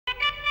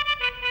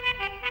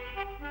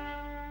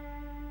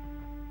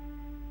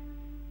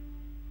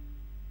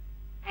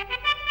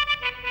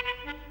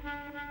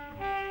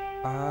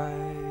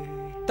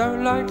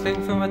don't like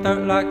cling film, I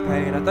don't like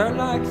pain, I don't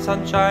like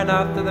sunshine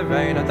after the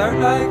rain, I don't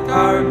like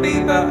R&B,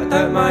 but I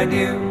don't mind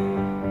you.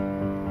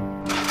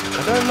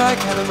 I don't like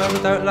enemas,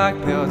 I don't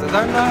like pills, I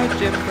don't like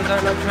gyms, I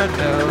don't like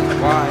treadmills.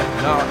 Why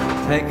not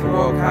take a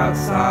walk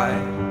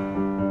outside?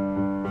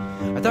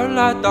 I don't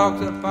like dogs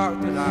that bark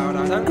too loud.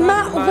 I don't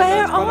Matt, like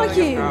where are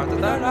you?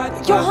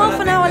 You're half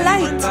an hour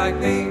late.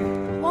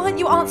 Why aren't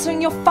you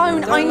answering your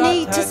phone? I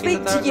need to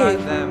speak to you.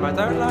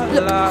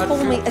 Look,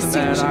 call me as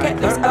soon as you get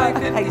this.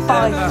 Okay,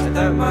 bye. I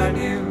don't mind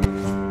you.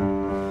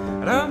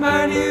 I don't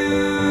mind you.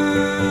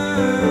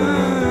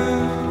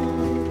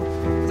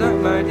 I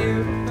don't mind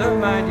you. Don't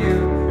mind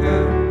you.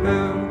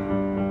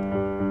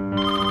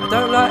 I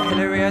don't like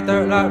Hillary, I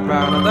don't like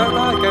Brown, I don't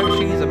like goat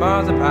cheese or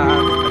marzipan,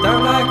 I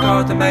don't like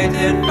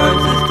automated phone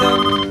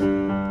systems.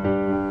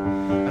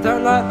 I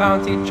don't like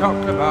bounty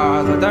chocolate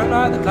bars, I don't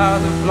like the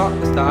clouds that block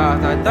the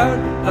stars, I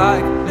don't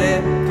like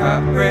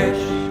licorice.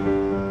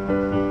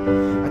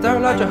 I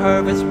don't like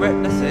Jehovah's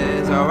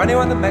Witnesses or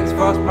anyone that makes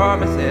false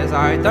promises.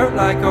 I don't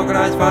like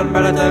organised fun,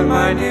 but I don't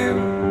mind you.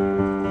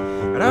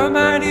 I don't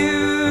mind you.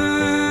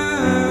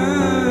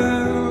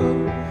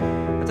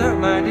 I don't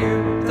mind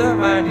you. I don't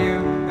mind you.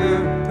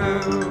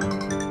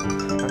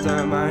 I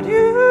don't mind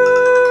you.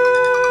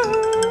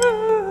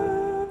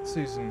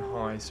 Susan,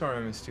 hi. Sorry I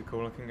missed your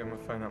call. I couldn't get my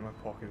phone out of my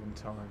pocket in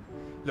time.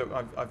 Look,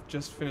 I've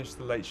just finished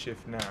the late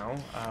shift now.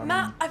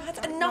 Matt, I've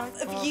had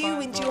enough of you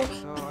and your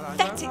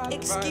pathetic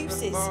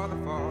excuses. I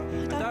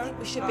don't think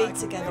we should be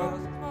together.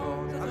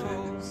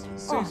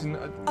 Susan,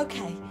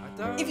 Okay,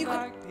 if you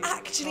could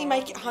actually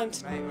make it home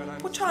tonight,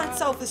 we'll try and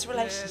solve this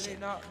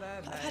relationship.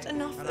 I've had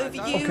enough of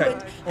you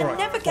and right,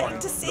 never getting fine.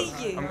 to see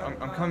you.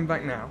 I'm coming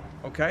back now,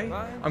 okay?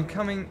 I'm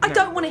coming I now.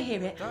 don't want to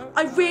hear it.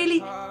 I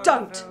really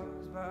don't.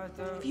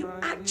 If you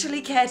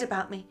actually cared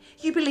about me,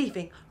 you'd be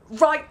leaving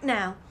right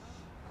now.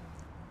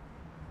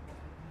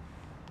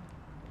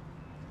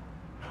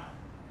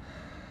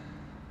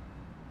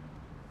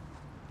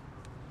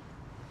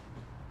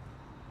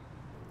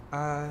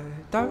 I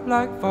don't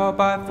like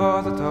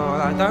 4x4s at all.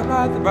 I don't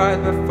like the rise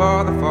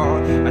before the fall.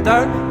 I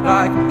don't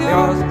like the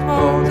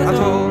Osborns at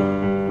all.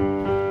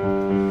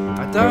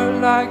 I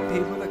don't like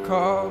people that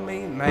call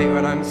me mate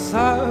when I'm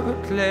so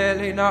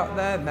clearly not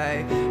their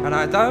mate. And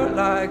I don't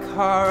like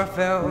horror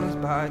films,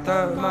 but I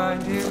don't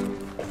mind you.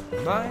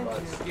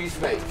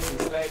 Excuse me,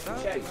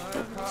 change.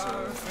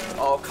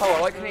 Oh, come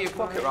on, I can hear your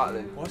pocket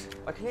rattling. What?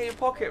 I can hear your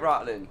pocket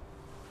rattling.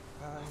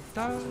 I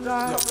don't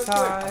like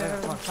fire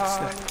and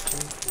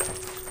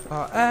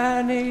or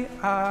any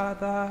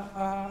other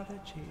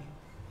allergy.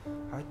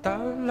 I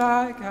don't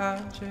like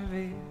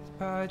anchovies,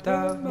 but I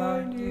don't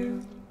mind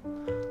you,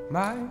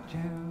 mind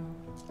you.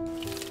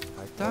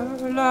 I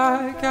don't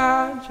like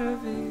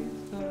anchovies,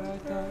 but I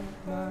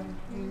don't mind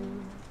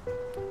you.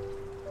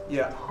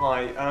 Yeah,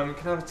 hi. Can I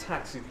have a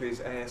taxi, please,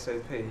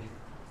 ASAP? No, mate.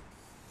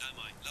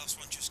 Last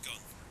one just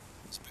gone.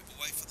 It's a bit of a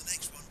wait for the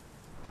next one.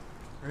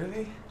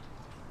 Really?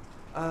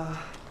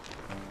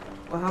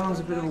 Well, how long's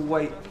a bit of a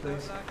wait,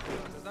 please? Well,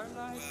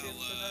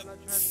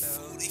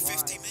 40,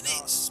 50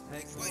 minutes.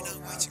 You can wait in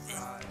our waiting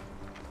room.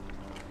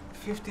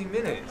 50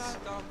 minutes?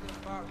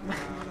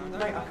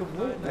 Mate, I could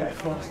walk there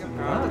faster than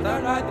I that.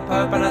 don't like the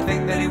Pope and I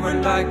think that he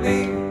wouldn't like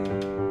me.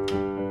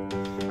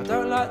 I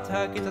don't like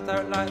turkeys, I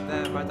don't like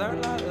them. I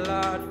don't like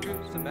large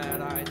groups of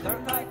men. I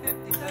don't like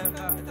 50 cent,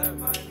 but I don't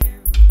mind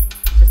you.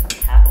 Just a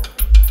cowboy.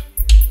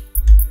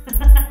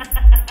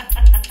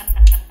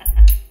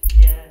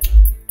 Yeah.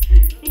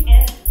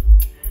 Yeah.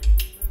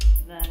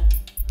 No. I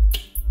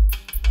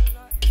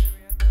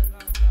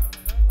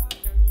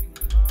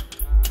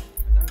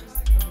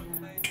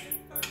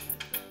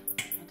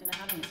don't know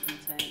how long it's going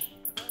to take.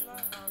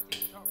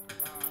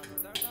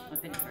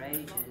 I've been here for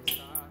ages.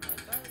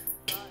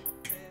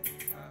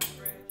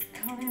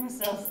 Can't hear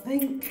myself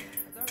think.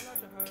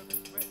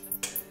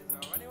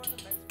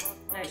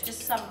 No, it's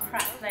just some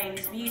crap playing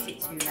his music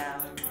too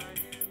loud.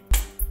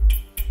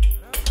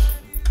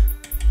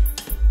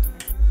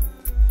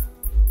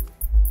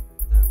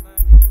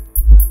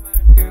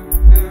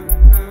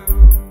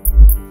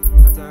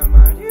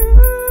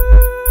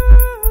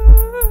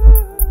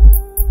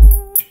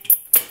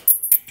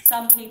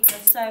 Some people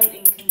are so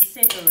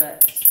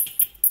inconsiderate.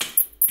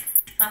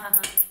 I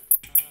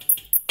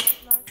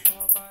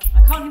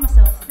can't hear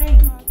myself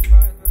think.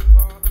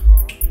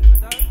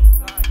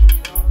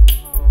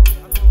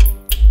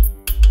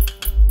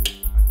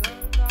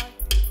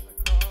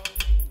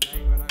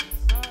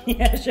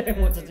 Yeah, show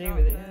him what to do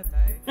with it.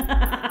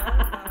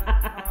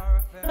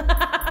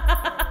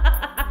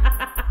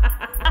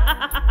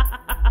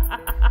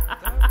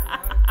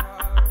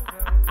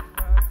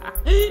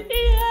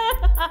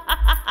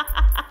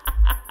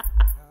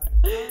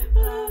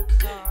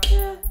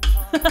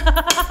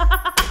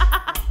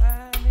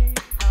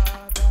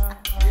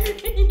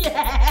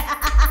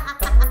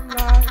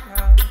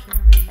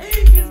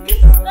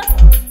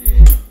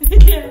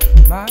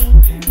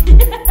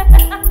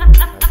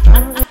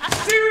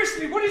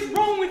 Seriously, what is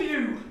wrong with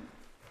you?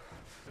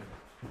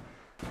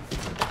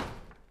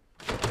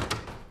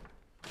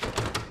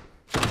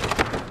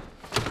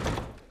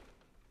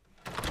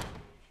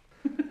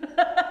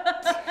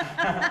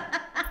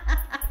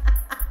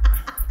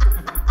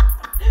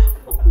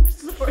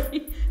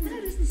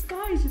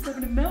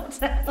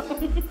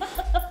 town.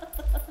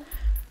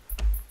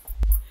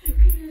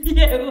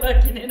 Yeah,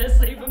 working in a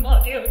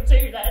supermarket will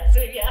do that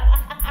to you.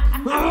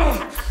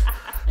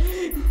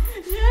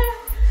 Yeah,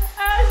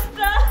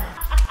 Asta.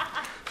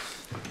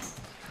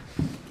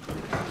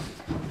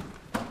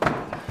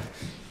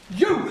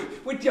 You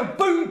with your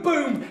boom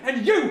boom,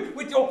 and you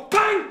with your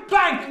bang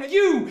bang, and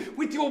you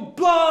with your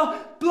blah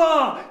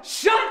blah.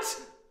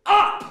 Shut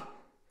up!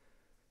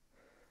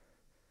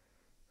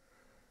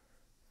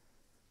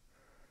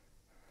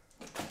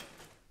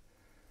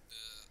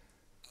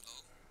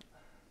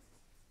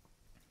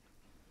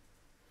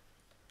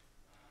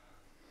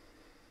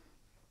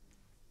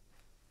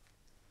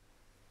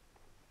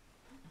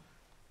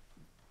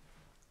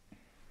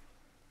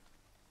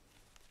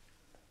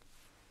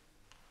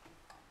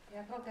 Yeah,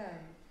 I've got to go.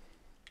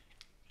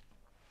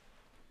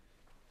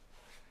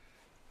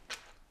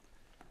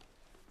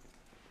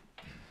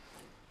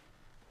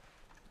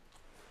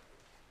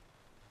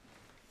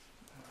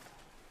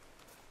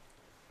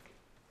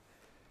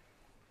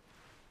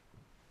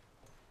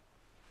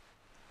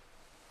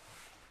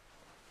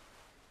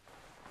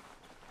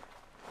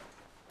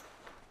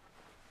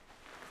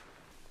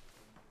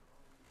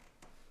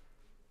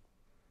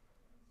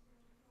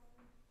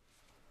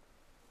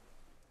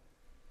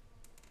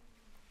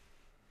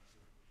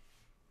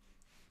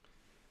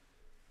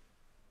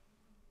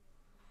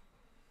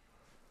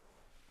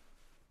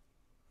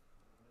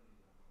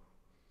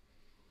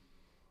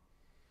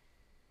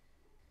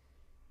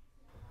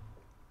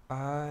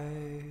 I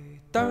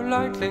don't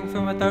like cling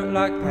film, I don't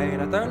like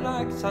pain, I don't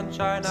like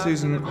sunshine.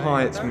 Susan,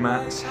 hi, it's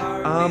Matt.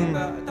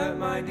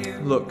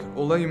 Look,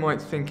 although you might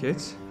think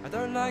it,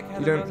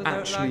 you don't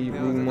actually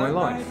rule my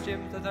life,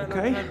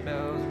 okay?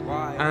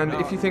 And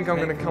if you think I'm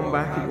going to come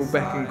back at your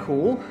beck and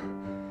call,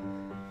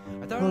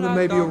 well then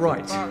maybe you're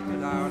right.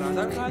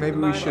 Maybe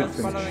we should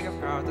finish.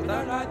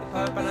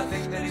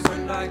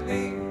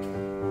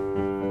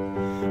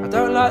 I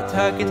don't like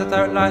turkeys, I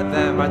don't like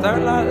them, I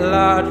don't like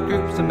large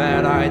groups of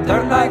men, I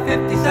don't like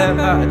 50 Cent,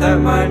 but I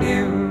don't mind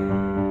you.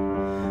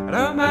 I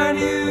don't mind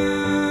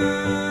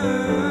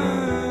you.